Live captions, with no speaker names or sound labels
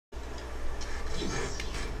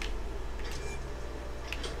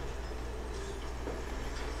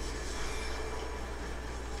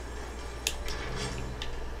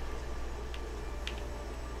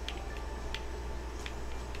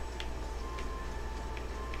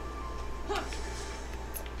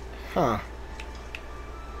Huh.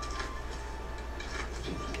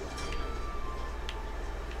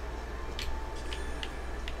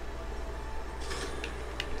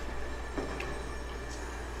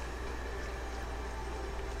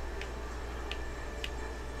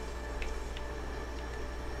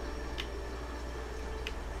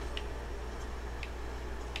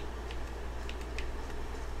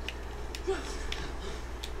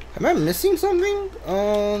 Am I missing something?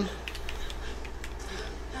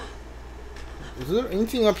 Is there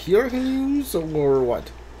anything up here I can use, or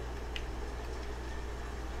what?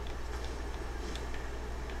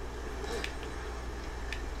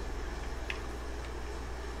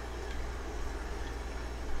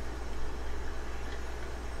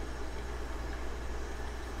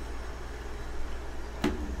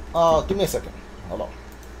 Give me a second. Hold on.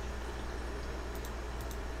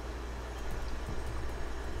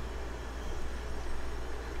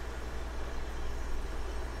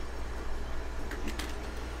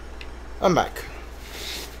 I'm back.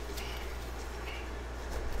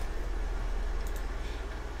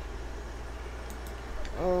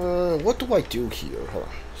 What do I do here? Huh?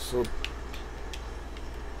 So,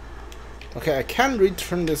 okay, I can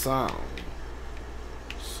return this on.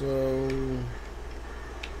 So,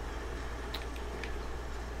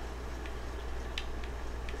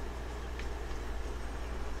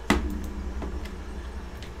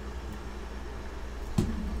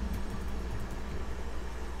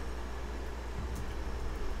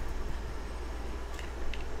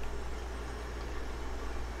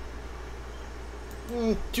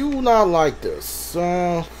 do not like this.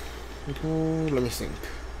 Let me think.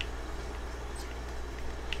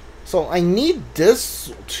 So I need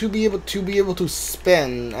this to be able to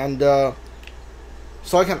spin, and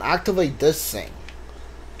so I can activate this thing.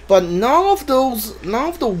 But none of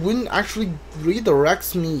the wind actually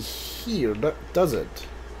redirects me here. Does it?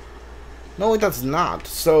 No, it does not.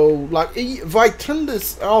 So like, if I turn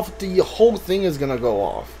this off, the whole thing is gonna go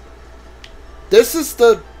off. This is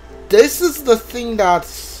the thing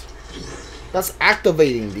that's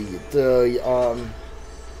activating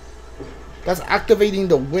that's activating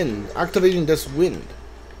the wind, activating this wind.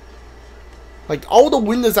 Like, all the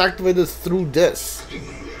wind is activated through this.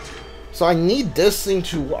 So I need this thing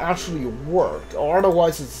to actually work, or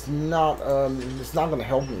otherwise it's not gonna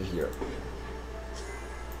help me here.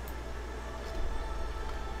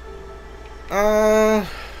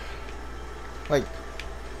 Like,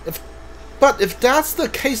 if that's the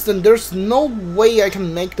case, then there's no way I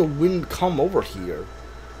can make the wind come over here.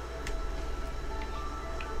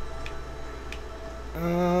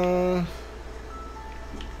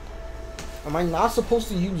 Am I not supposed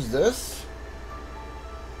to use this?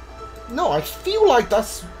 No, I feel like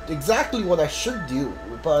that's exactly what I should do,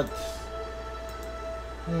 but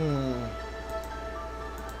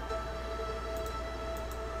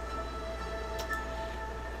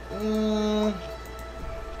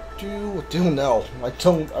don't know.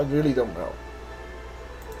 I really don't know.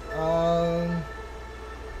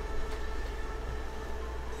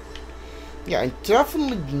 Yeah, I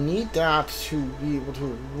definitely need that to be able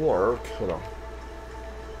to work. Hold on.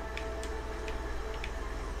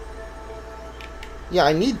 Yeah,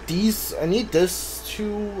 I need these. I need this to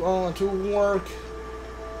work.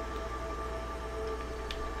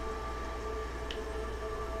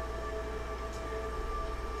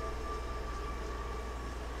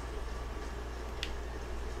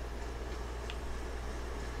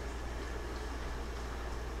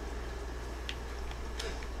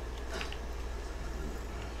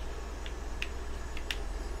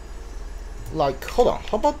 Like, hold on.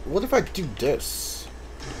 How about, what if I do this?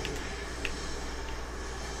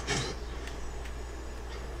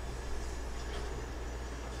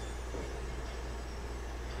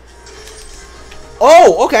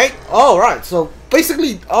 Oh, okay. All right. So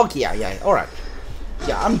basically, oh yeah. All right.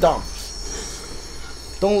 Yeah, I'm dumb.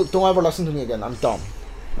 Don't ever listen to me again. I'm dumb.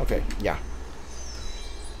 Okay. Yeah.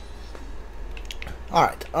 All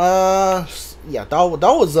right. Yeah.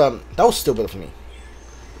 That was stupid of me.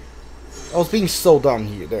 I was being so dumb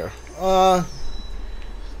there.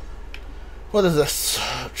 What is this?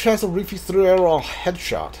 Chance of repeat 3 arrow on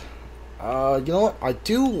headshot. You know what? I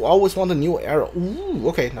do always want a new arrow. Ooh,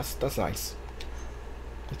 okay, that's nice.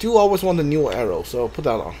 I do always want a new arrow, so put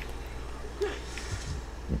that on.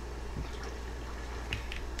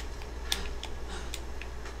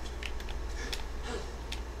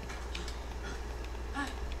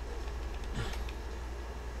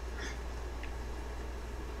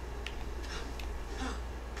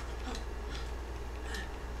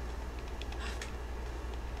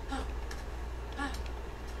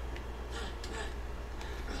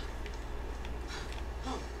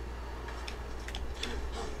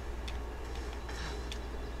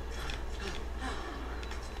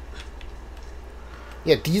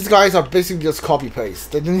 Yeah, these guys are basically just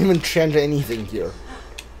copy-paste. They didn't even change anything here.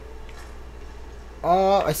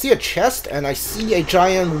 I see a chest and I see a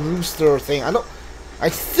giant rooster thing. I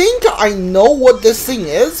think I know what this thing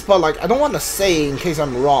is, but like I don't want to say in case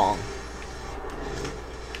I'm wrong.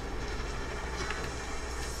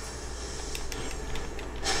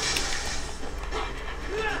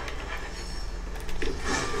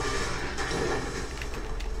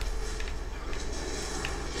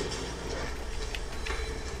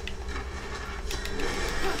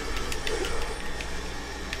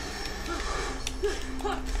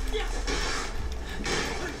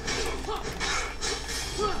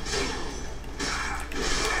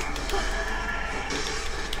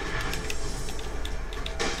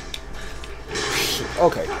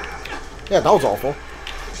 Okay. Yeah, that was awful.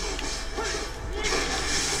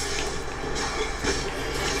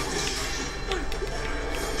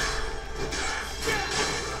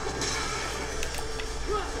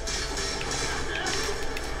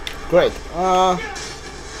 Great.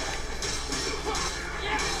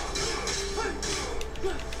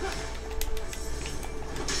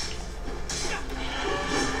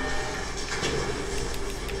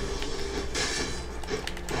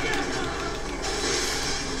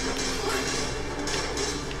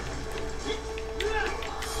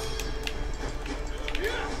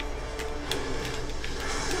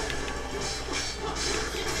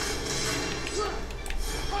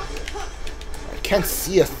 Can't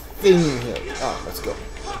see a thing here. Oh, let's go.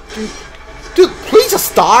 Dude, please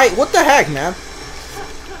just die! What the heck, man?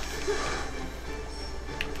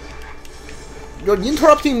 You're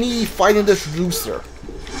interrupting me fighting this rooster.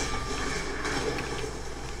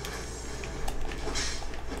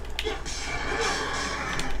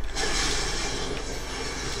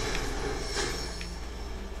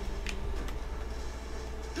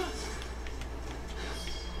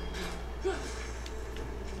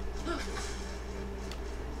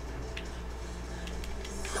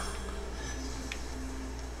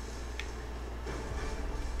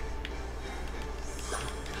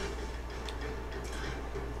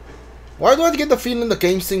 Why do I get the feeling the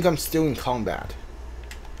game thinks I'm still in combat?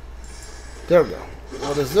 There we go.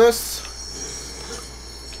 What is this?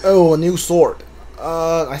 Oh, a new sword.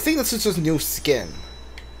 I think this is just new skin.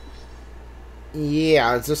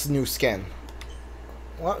 Yeah, it's just a new skin.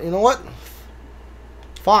 Well, you know what?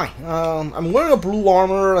 Fine. I'm wearing a blue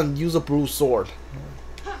armor and use a blue sword.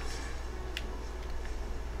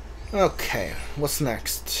 Okay, what's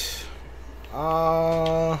next?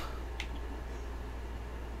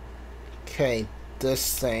 Okay,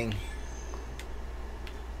 this thing.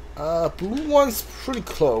 Blue one's pretty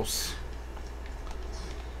close.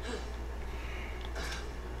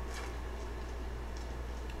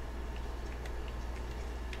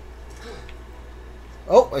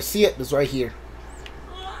 Oh, I see it. It's right here.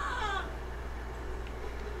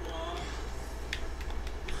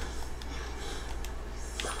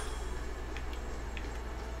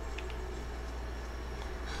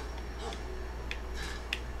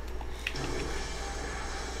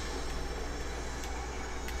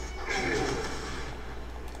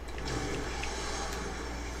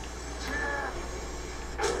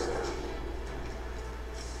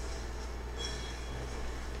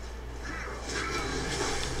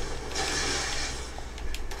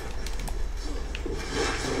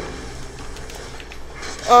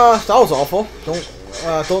 That was awful.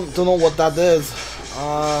 Don't know what that is.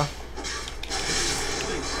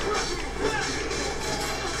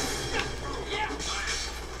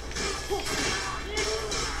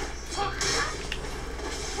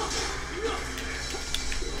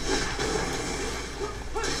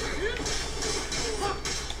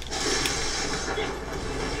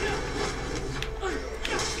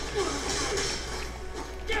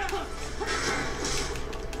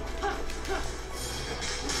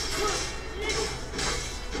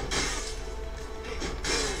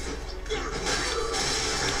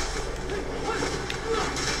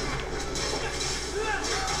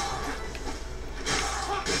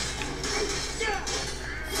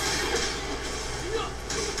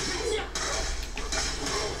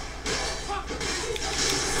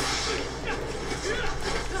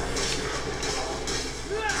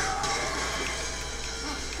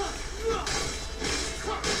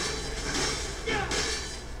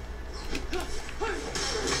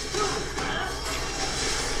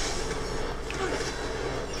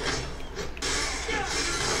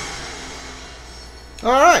 All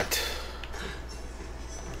right.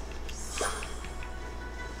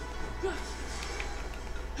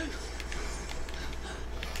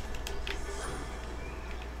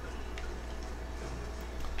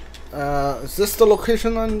 Is this the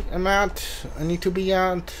location I'm at? I need to be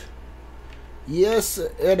at? Yes,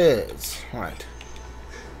 it is. Right.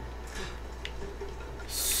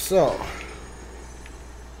 So.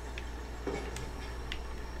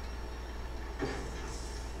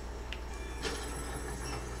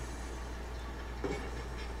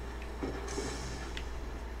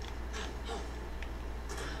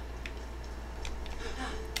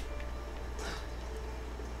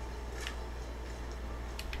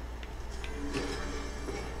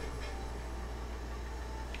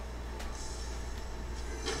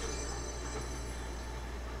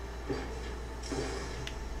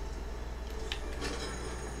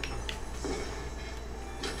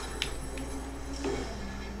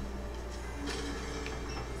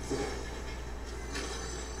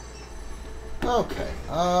 Okay,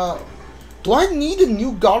 do I need a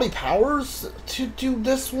new godly powers to do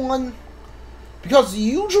this one? Because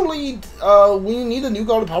usually, when you need a new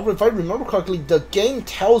godly power, if I remember correctly, the game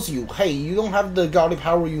tells you, hey, you don't have the godly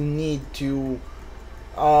power you need to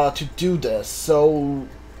do this. So,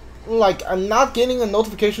 like, I'm not getting a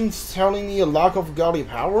notification telling me a lack of godly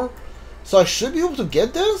power, so I should be able to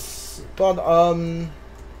get this, but,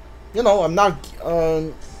 you know, I'm not,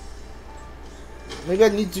 maybe I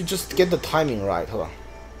need to just get the timing right. Hold on.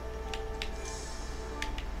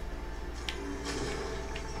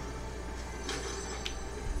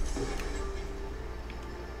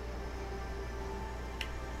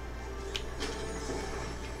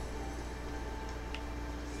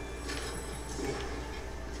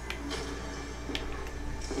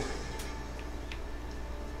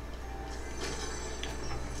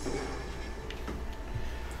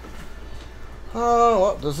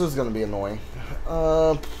 Well, this is gonna be annoying.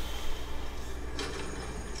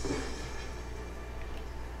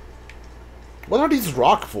 What are these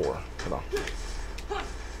rock for? Hold on.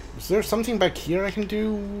 Is there something back here I can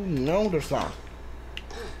do? No, there's not.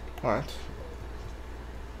 Alright.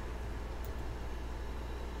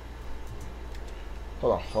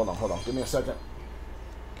 Hold on. Give me a second.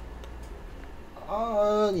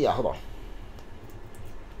 Yeah, hold on.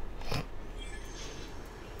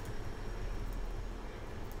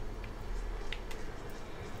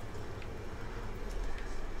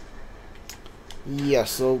 Yeah,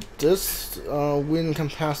 so this wind can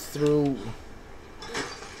pass through.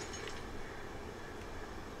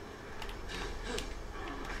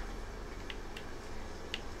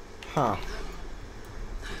 Huh.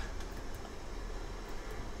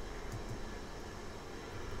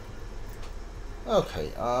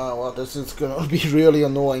 Okay, well, this is gonna be really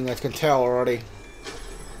annoying, I can tell already.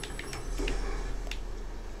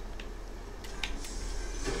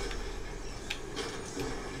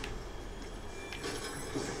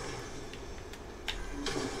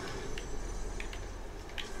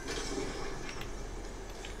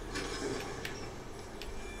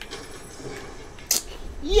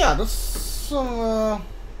 Yeah, that's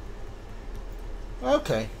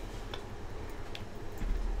okay.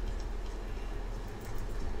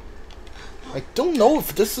 I don't know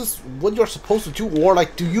if this is what you're supposed to do, or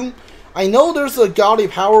like, do you... I know there's a godly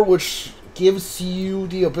power which gives you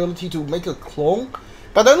the ability to make a clone,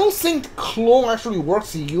 but I don't think clone actually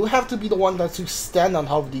works. You have to be the one that's to stand on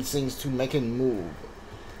top of these things to make it move.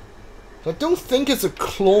 So I don't think it's a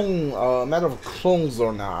clone, matter of clones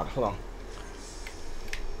or not. Hold on.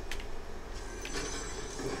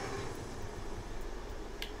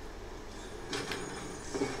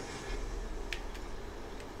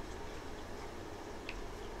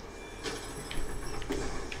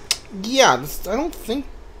 Yeah, this, I don't think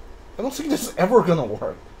this is ever gonna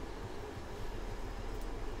work.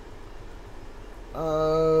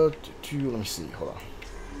 Let me see. Hold on.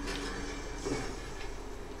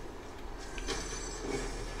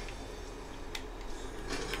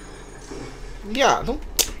 Yeah, don't.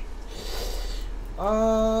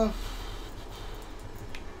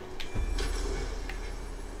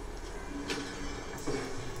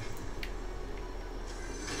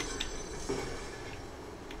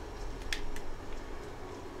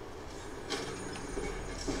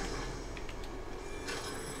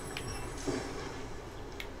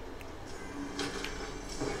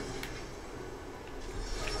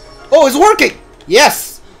 Oh, it's working!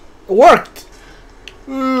 Yes! It worked!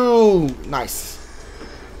 Ooh, nice.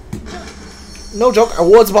 No joke, I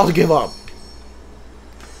was about to give up.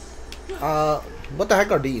 What the heck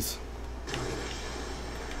are these?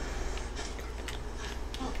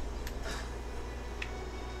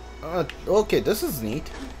 Okay, this is neat.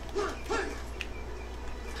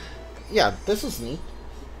 Yeah, this is neat.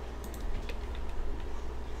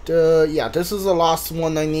 Yeah, this is the last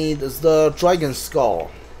one I need. Is the dragon skull.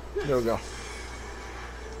 There we go.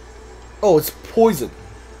 Oh, it's poison.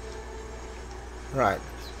 Right.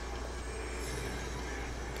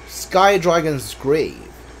 Sky Dragon's Grave.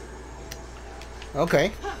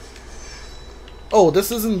 Okay. Oh,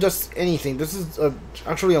 this isn't just anything. This is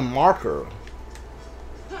actually a marker.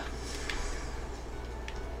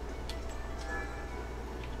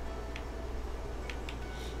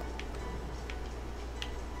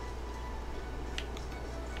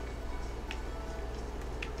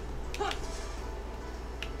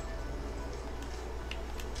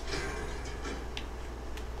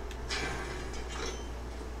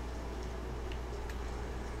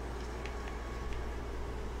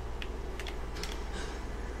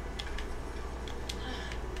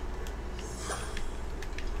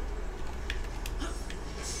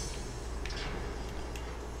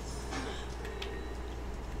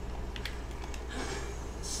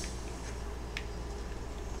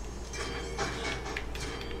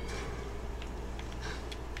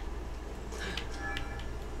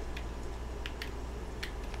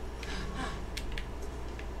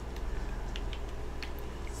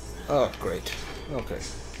 Oh, great. Okay.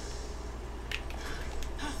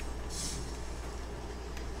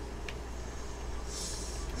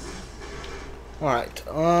 Alright,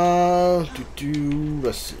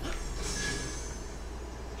 let's see.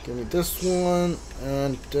 Give me this one,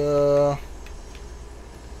 and,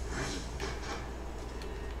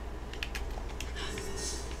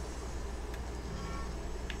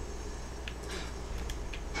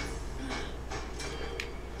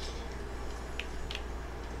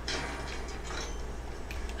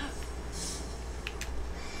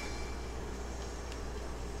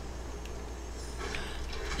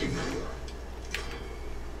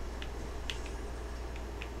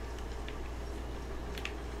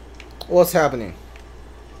 what's happening?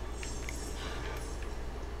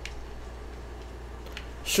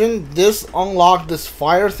 Shouldn't this unlock this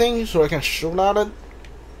fire thing so I can shoot at it?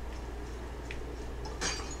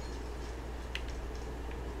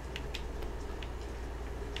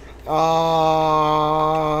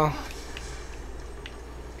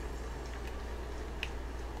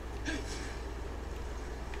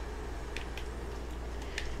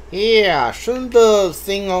 Yeah, shouldn't the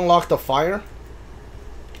thing unlock the fire?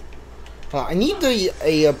 I need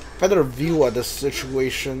a better view of this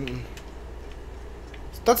situation.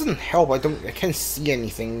 It doesn't help. I can't see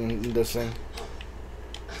anything in this thing.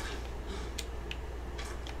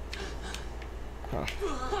 Huh.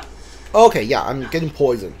 Okay, yeah, I'm getting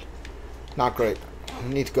poisoned. Not great. I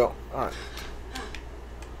need to go. Alright.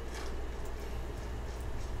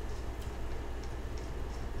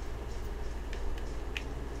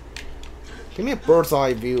 Give me a bird's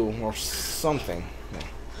eye view or something. No.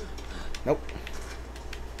 Nope.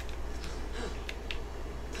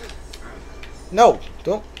 No,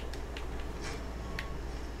 don't.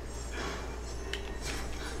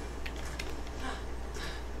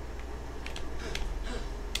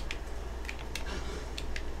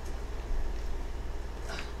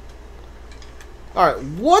 Alright,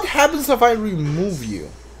 what happens if I remove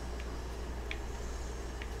you?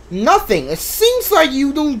 Nothing. It seems like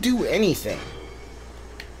you don't do anything.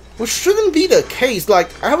 Which shouldn't be the case.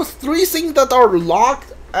 Like, I have 3 things that are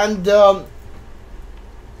locked, and I'm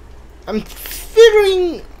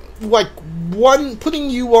figuring like putting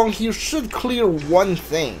you on here should clear one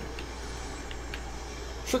thing.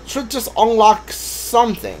 Should just unlock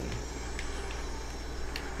something.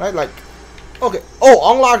 Right, like, okay.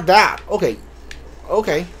 Oh, unlock that. Okay.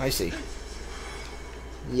 Okay, I see.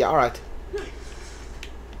 Yeah, alright.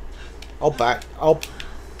 I'll bet. I'll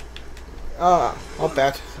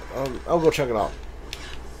bet. I'll go check it out.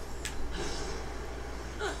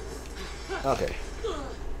 Okay.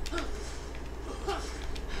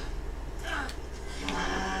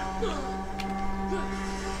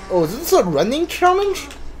 Oh, is this a running challenge?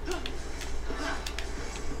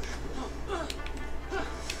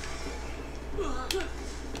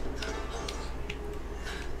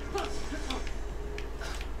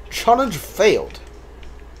 Challenge failed.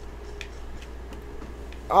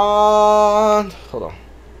 Hold on.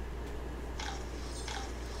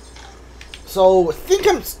 So, I think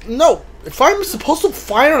no, if I'm supposed to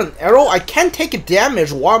fire an arrow, I can't take a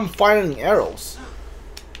damage while I'm firing arrows.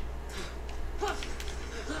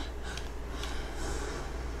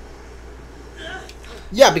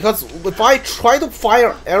 Yeah, because if I try to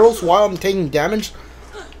fire arrows while I'm taking damage,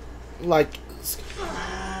 like...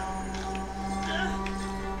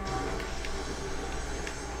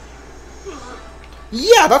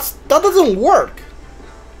 Yeah, that doesn't work.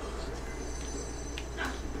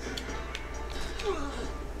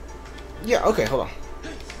 Yeah, okay, hold on.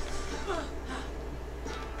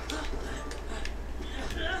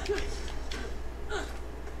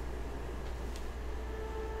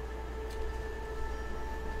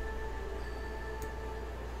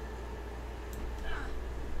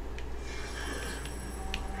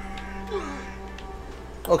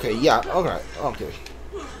 Okay, yeah, okay, okay.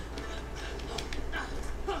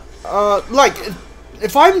 Like,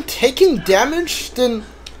 if I'm taking damage, then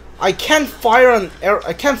I can't fire an arrow.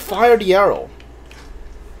 I can't fire the arrow.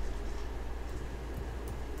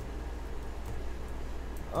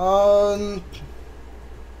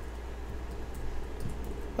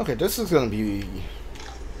 Okay, this is gonna be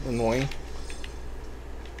annoying.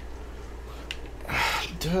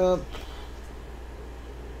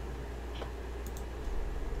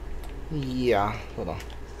 Yeah, hold on.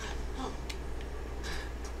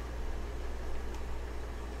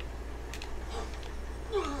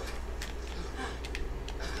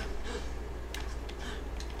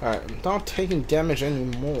 Alright, I'm not taking damage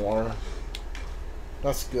anymore.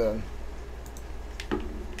 That's good.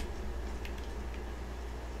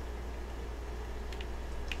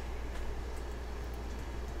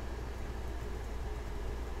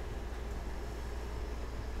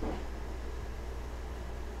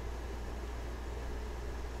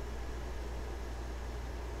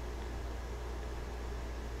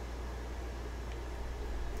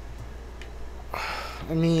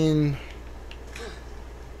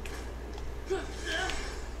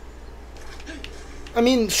 I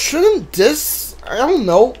mean, shouldn't this... I don't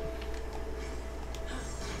know.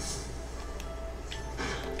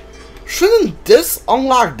 Shouldn't this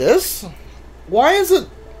unlock this? Why is it...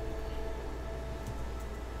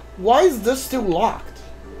 Why is this still locked?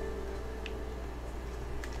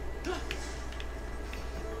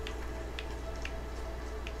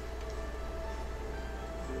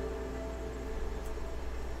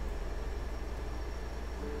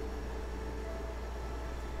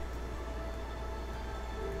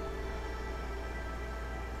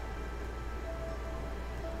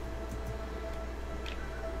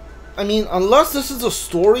 I mean, unless this is a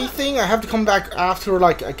story thing, I have to come back after,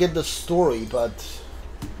 like, I get the story, but...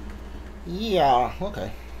 Yeah,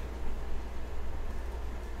 okay.